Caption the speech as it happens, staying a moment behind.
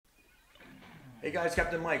Hey guys,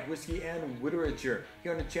 Captain Mike, Whiskey and Literature.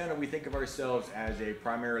 Here on the channel, we think of ourselves as a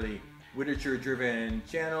primarily literature-driven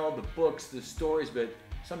channel, the books, the stories, but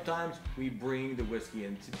sometimes we bring the whiskey.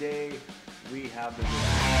 And today, we have the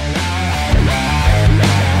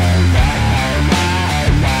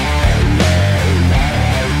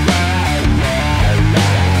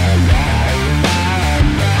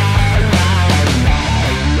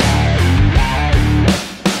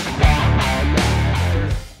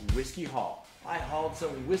whiskey haul. I hauled some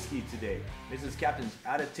whiskey today. Mrs. Captain's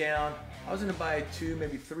out of town. I was gonna buy 2,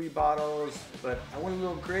 maybe 3 bottles, but I went a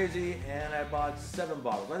little crazy and I bought 7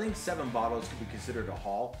 bottles. I think 7 bottles could be considered a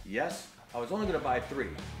haul. Yes, I was only gonna buy 3.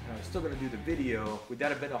 And I was still gonna do the video. Would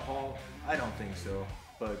that have been a haul? I don't think so.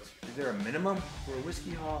 But is there a minimum for a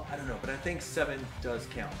whiskey haul? I don't know, but I think 7 does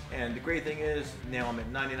count. And the great thing is, now I'm at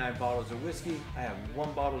 99 bottles of whiskey. I have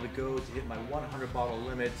 1 bottle to go to hit my 100 bottle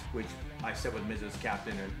limit, which I said with Mrs.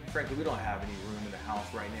 Captain, and frankly, we don't have any room in the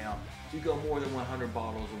house right now to go more than 100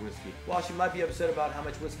 bottles of whiskey. While she might be upset about how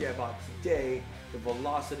much whiskey I bought today, the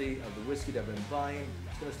velocity of the whiskey that I've been buying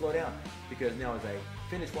is gonna slow down, because now as I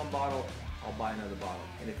finish 1 bottle, I'll buy another bottle.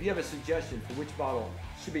 And if you have a suggestion for which bottle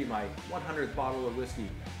should be my 100th bottle of whiskey,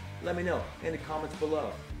 let me know in the comments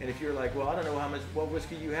below. And if you're like, well, I don't know what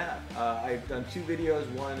whiskey you have. I've done 2 videos.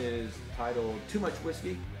 One is titled Too Much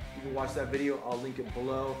Whiskey. You can watch that video, I'll link it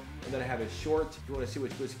below. And then I have a short if you want to see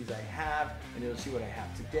which whiskeys I have, and you'll see what I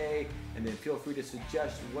have today. And then feel free to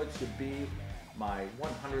suggest what should be my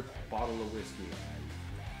 100th bottle of whiskey.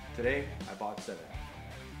 Today, I bought 7.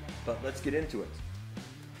 But let's get into it.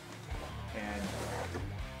 And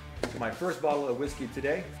my first bottle of whiskey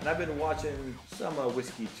today, and I've been watching some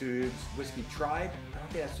Whiskey Tubes, Whiskey Tribe. I don't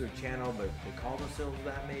think that's their channel, but they call themselves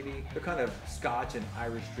that maybe. They're kind of Scotch and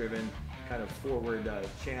Irish driven, kind of forward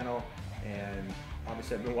channel. And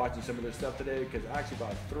obviously I've been watching some of their stuff today because I actually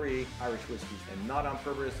bought 3 Irish whiskeys, and not on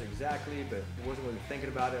purpose exactly, but I wasn't really thinking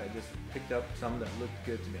about it. I just picked up some that looked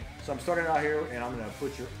good to me. So I'm starting out here, and I'm gonna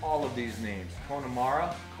butcher all of these names.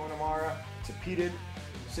 CONNEMARA, it's a peated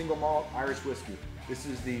single malt Irish whiskey. This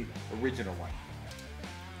is the original one.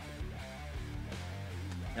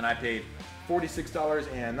 And I paid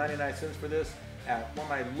 $46.99 for this at one of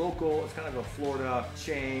my local, it's kind of a Florida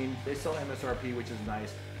chain. They sell MSRP, which is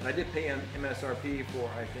nice. And I did pay MSRP for,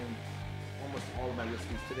 I think, almost all of my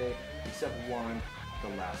whiskeys today, except one, the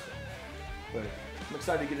last one. But I'm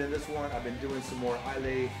excited to get in this one. I've been doing some more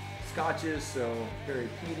Islay scotches, so very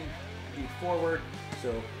peaty, peat forward.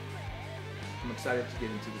 So I'm excited to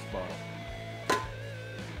get into this bottle.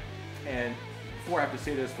 And before I have to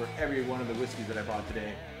say this for every one of the whiskeys that I bought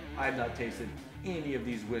today, I have not tasted any of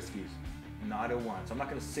these whiskeys, not a one. So I'm not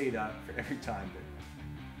going to say that for every time, but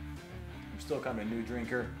I'm still kind of a new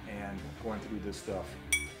drinker and going through this stuff.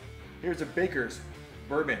 Here's a Baker's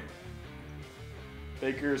Bourbon.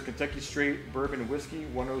 Baker's Kentucky Straight Bourbon Whiskey,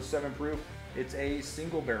 107 proof. It's a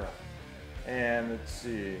single barrel. And let's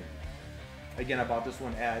see. Again, I bought this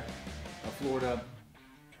one at a Florida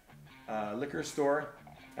liquor store.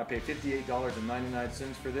 I paid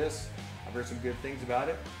 $58.99 for this. I've heard some good things about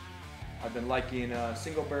it. I've been liking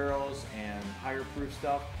single barrels and higher proof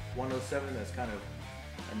stuff. 107, that's kind of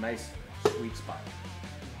a nice sweet spot.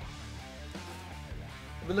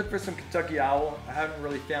 I've been looking for some Kentucky Owl. I haven't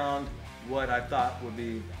really found what I thought would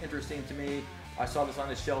be interesting to me. I saw this on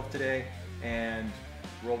the shelf today and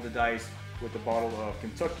rolled the dice with a bottle of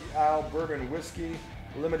Kentucky Owl Bourbon Whiskey,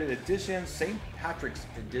 limited edition, St. Patrick's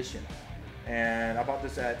edition. And I bought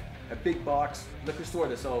this at a big box liquor store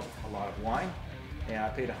that sells a lot of wine, and I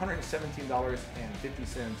paid $117.50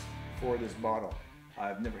 for this bottle.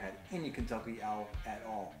 I've never had any Kentucky Owl at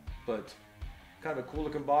all, but kind of a cool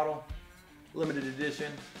looking bottle, limited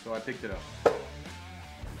edition, so I picked it up.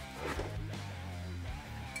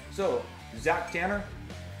 So Zach Tanner,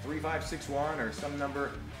 3561 or some number,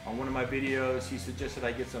 on one of my videos, he suggested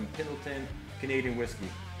I get some Pendleton Canadian whiskey.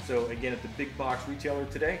 So again, at the big box retailer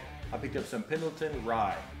today, I picked up some Pendleton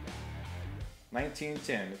Rye,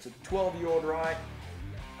 1910. It's a 12-year-old rye.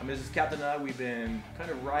 Mrs. Captain and I, we've been kind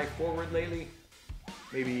of rye forward lately.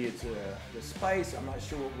 Maybe it's the spice. I'm not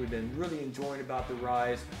sure what we've been really enjoying about the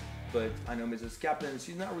ryes, but I know Mrs. Captain,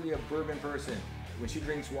 she's not really a bourbon person. When she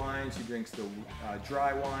drinks wine, she drinks the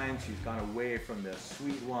dry wine. She's gone away from the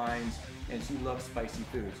sweet wines, and she loves spicy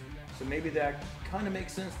foods. So maybe that kind of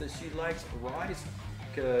makes sense that she likes ryes,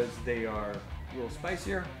 because they are a little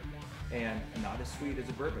spicier and not as sweet as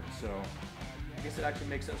a bourbon. So I guess it actually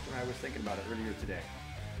makes sense when I was thinking about it earlier today.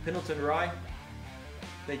 Pendleton Rye.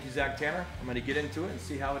 Thank you, Zach Tanner. I'm going to get into it and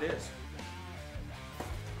see how it is.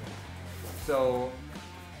 So,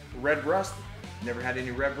 Redbreast. Never had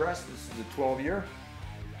any Redbreast. This is a 12-year.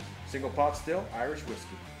 Single pot still, Irish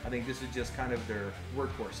whiskey. I think this is just kind of their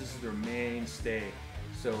workhorse. This is their mainstay.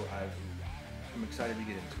 So I'm excited to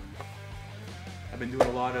get into it. I've been doing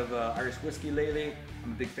a lot of Irish whiskey lately.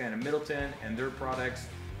 I'm a big fan of Pendleton and their products,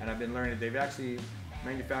 and I've been learning that they've actually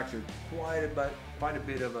manufactured quite a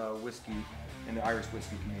bit of whiskey in the Irish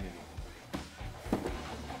whiskey community.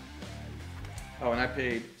 Oh, and I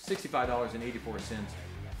paid $65.84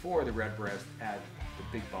 for the Redbreast at the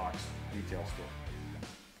big box retail store.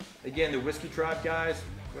 Again, the Whiskey Tribe guys,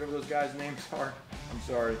 whatever those guys' names are, I'm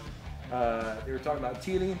sorry. They were talking about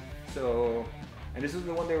TEELING, so, and this is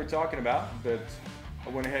the one they were talking about, but I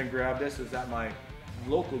went ahead and grabbed this. It's at my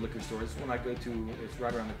local liquor store. This is one I go to. It's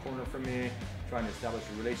right around the corner from me. Trying to establish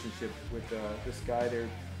a relationship with this guy there,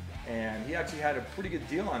 and he actually had a pretty good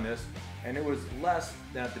deal on this, and it was less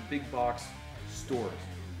than at the big box stores.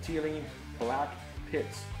 TEELING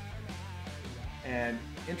Blackpitts. And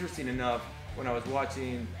interesting enough, when I was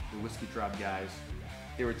watching the Whiskey Tribe guys,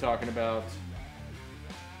 they were talking about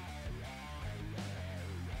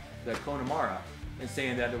the CONNEMARA and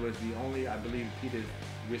saying that it was the only, I believe, peated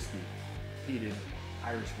whiskey, peated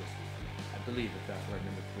Irish whiskey. I believe, if that's what I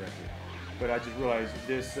remember correctly. But I just realized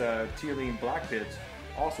this TEELING Blackpitts,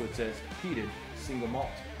 also it says peated single malt.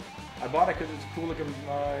 I bought it because it's a cool looking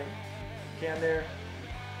can there,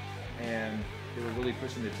 and they were really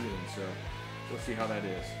pushing the TEELING, so we'll see how that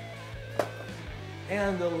is.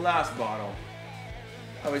 And the last bottle,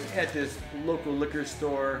 I was at this local liquor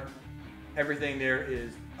store. Everything there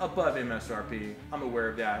is above MSRP. I'm aware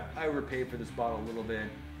of that. I overpaid for this bottle a little bit,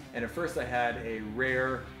 and at first I had a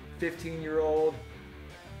rare 15-year-old,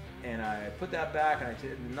 and I put that back and I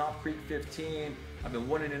did Knob Creek 15. I've been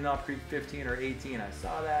wanting a Knob Creek 15 or 18. I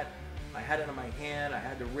saw that. I had it on my hand. I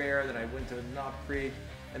had the rare. Then I went to Knob Creek,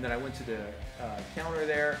 and then I went to the counter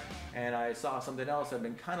there, and I saw something else I've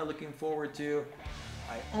been kind of looking forward to.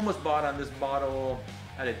 I almost bought on this bottle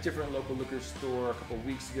at a different local liquor store a couple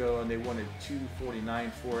weeks ago, and they wanted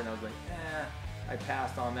 $2.49 for it, and I was like, I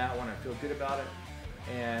passed on that one. I feel good about it,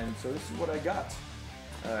 and so this is what I got.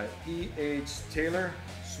 E.H. Taylor,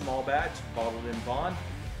 small batch, bottled in bond.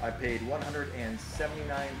 I paid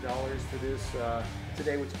 $179 for this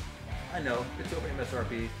today, which I know it's over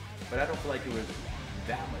MSRP, but I don't feel like it was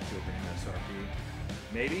that much over MSRP.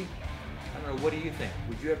 Maybe? I don't know, what do you think?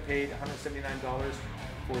 Would you have paid $179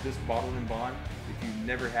 for this bottled in bond if you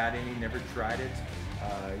never had any, never tried it?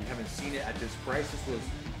 You haven't seen it at this price. This was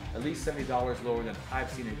at least $70 lower than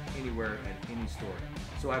I've seen it anywhere at any store.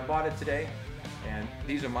 So I bought it today, and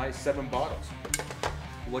these are my 7 bottles.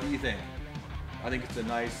 What do you think? I think it's a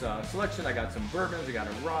nice selection. I got some bourbons, I got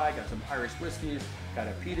a rye, got some Irish whiskeys, got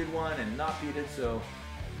a peated one and not peated, so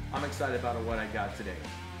I'm excited about what I got today.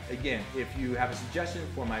 Again, if you have a suggestion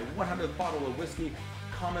for my 100th bottle of whiskey,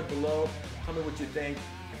 comment below, tell me what you think.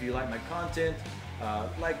 If you like my content,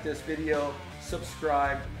 like this video,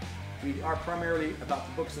 subscribe. We are primarily about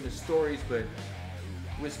the books and the stories, but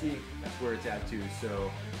whiskey, that's where it's at too.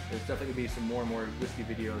 So there's definitely gonna be some more and more whiskey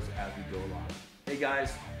videos as we go along. Hey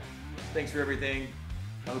guys, thanks for everything.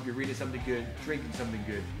 I hope you're reading something good, drinking something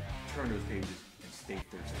good. Turn those pages and stay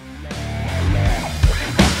thirsty.